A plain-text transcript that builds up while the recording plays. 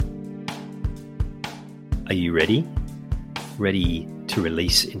Are you ready? Ready to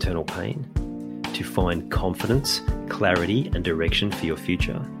release internal pain? To find confidence, clarity, and direction for your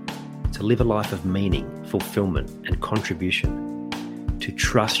future? To live a life of meaning, fulfillment, and contribution? To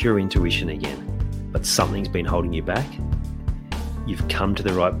trust your intuition again, but something's been holding you back? You've come to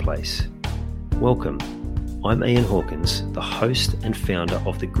the right place. Welcome. I'm Ian Hawkins, the host and founder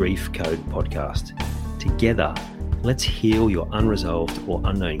of the Grief Code podcast. Together, let's heal your unresolved or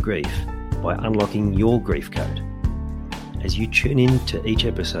unknown grief by unlocking your grief code. As you tune in to each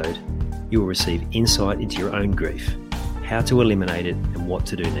episode, you will receive insight into your own grief, how to eliminate it, and what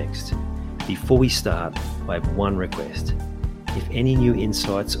to do next. Before we start, I have one request. If any new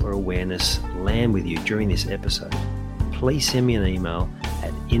insights or awareness land with you during this episode, please send me an email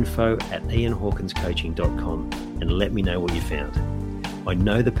at info@ianhawkinscoaching.com and let me know what you found. I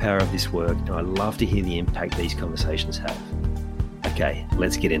know the power of this work and I love to hear the impact these conversations have. Okay,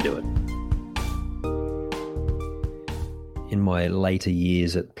 let's get into it. In my later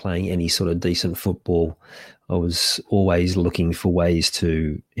years at playing any sort of decent football, I was always looking for ways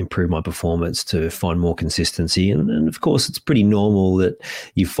to improve my performance, to find more consistency. And of course, it's pretty normal that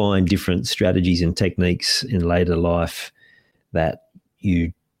you find different strategies and techniques in later life that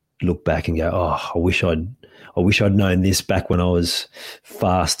you look back and go, oh, I wish I'd known this back when I was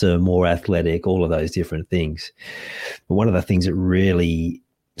faster, more athletic, all of those different things. But one of the things that really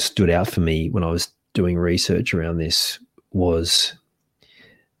stood out for me when I was doing research around this was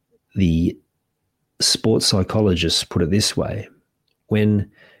the sports psychologists put it this way: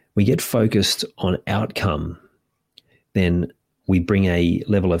 when we get focused on outcome, then we bring a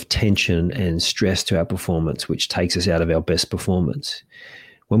level of tension and stress to our performance, which takes us out of our best performance.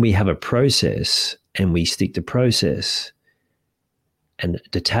 When we have a process and we stick to process and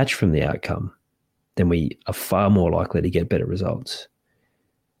detach from the outcome, then we are far more likely to get better results.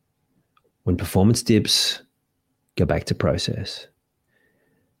 When performance dips, go back to process.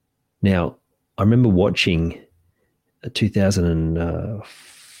 Now, I remember watching a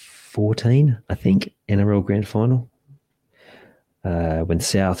 2014, I think, NRL Grand Final, when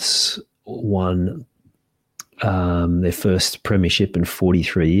Souths won their first premiership in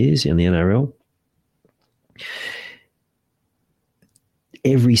 43 years in the NRL.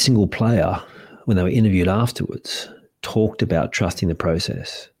 Every single player, when they were interviewed afterwards, talked about trusting the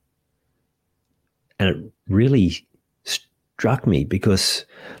process. And it really struck me because,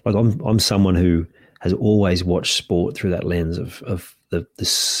 like, I'm someone who has always watched sport through that lens of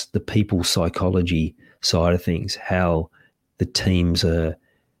the people psychology side of things, how the teams are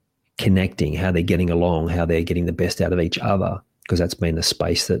connecting, how they're getting along, how they're getting the best out of each other, because that's been a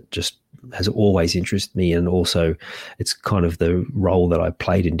space that just has always interested me. And also it's kind of the role that I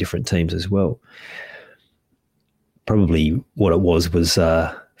played in different teams as well. Probably what it was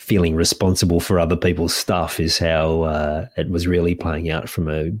feeling responsible for other people's stuff is how it was really playing out from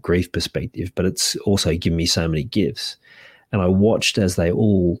a grief perspective, but it's also given me so many gifts. And I watched as they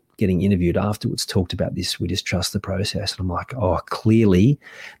all getting interviewed afterwards talked about this, we just trust the process. And I'm like, oh, clearly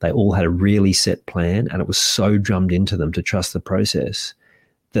they all had a really set plan and it was so drummed into them to trust the process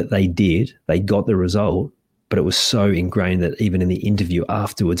that they got the result, but it was so ingrained that even in the interview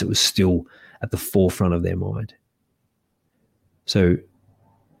afterwards, it was still at the forefront of their mind. So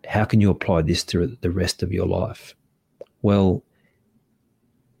how can you apply this to the rest of your life? Well,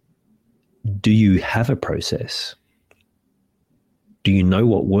 do you have a process? Do you know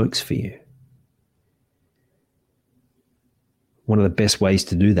what works for you? One of the best ways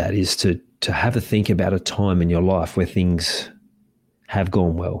to do that is to have a think about a time in your life where things have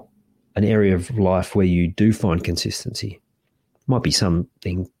gone well, an area of life where you do find consistency. It might be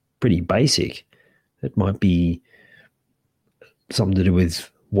something pretty basic. It might be something to do with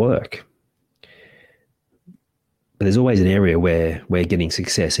work. But there's always an area where we're getting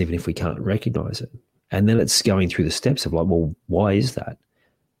success even if we can't recognize it. And then it's going through the steps of like, well, why is that?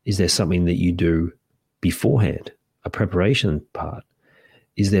 Is there something that you do beforehand, a preparation part?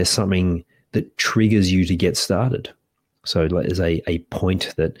 Is there something that triggers you to get started? So there's a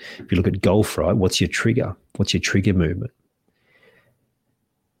point that if you look at golf, right, what's your trigger? What's your trigger movement?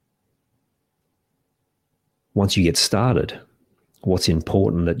 Once you get started, what's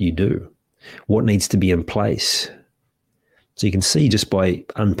important that you do? What needs to be in place? So you can see just by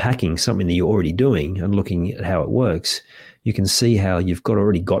unpacking something that you're already doing and looking at how it works, you can see how you've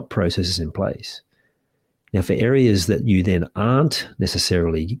already got processes in place. Now, for areas that you then aren't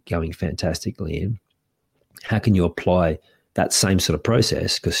necessarily going fantastically in, how can you apply that same sort of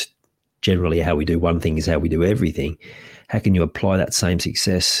process? Because generally how we do one thing is how we do everything. How can you apply that same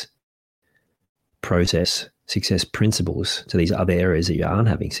success process, success principles to these other areas that you aren't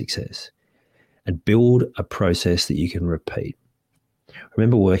having success? and build a process that you can repeat. I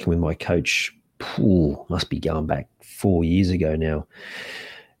remember working with my coach, must be going back 4 years ago now.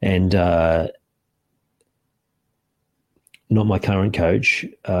 And not my current coach.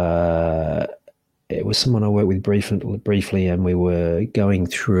 It was someone I worked with briefly, and we were going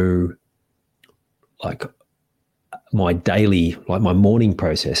through like my daily, like my morning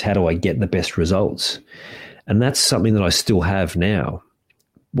process. How do I get the best results? And that's something that I still have now.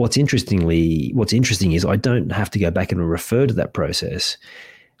 What's interesting is I don't have to go back and refer to that process.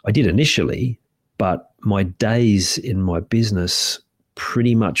 I did initially, but my days in my business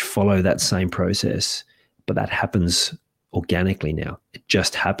pretty much follow that same process, but that happens organically now. It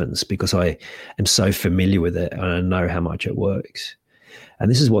just happens because I am so familiar with it and I know how much it works. And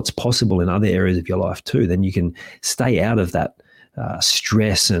this is what's possible in other areas of your life too. Then you can stay out of that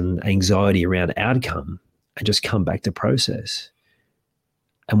stress and anxiety around outcome and just come back to process.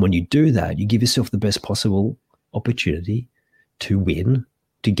 And when you do that, you give yourself the best possible opportunity to win,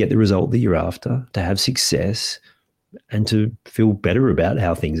 to get the result that you're after, to have success, and to feel better about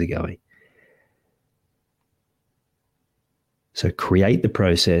how things are going. So create the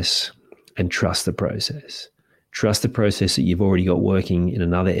process and trust the process. Trust the process that you've already got working in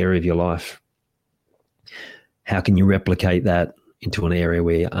another area of your life. How can you replicate that into an area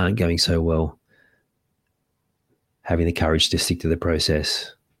where you aren't going so well? Having the courage to stick to the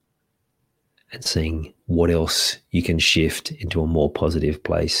process and seeing what else you can shift into a more positive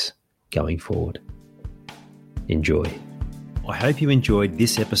place going forward. Enjoy. I hope you enjoyed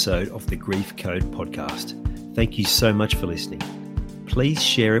this episode of the Grief Code podcast. Thank you so much for listening. Please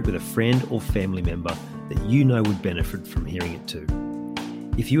share it with a friend or family member that you know would benefit from hearing it too.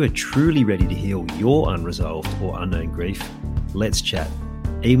 If you are truly ready to heal your unresolved or unknown grief, let's chat.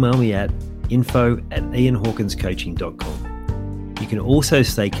 Email me at info@ianhawkinscoaching.com. You can also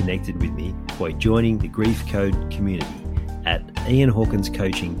stay connected with me by joining the Grief Code community at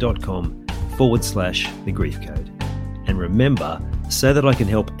ianhawkinscoaching.com/the Grief Code. And remember, so that I can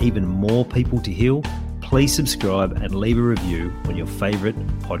help even more people to heal, please subscribe and leave a review on your favorite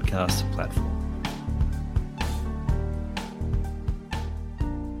podcast platform.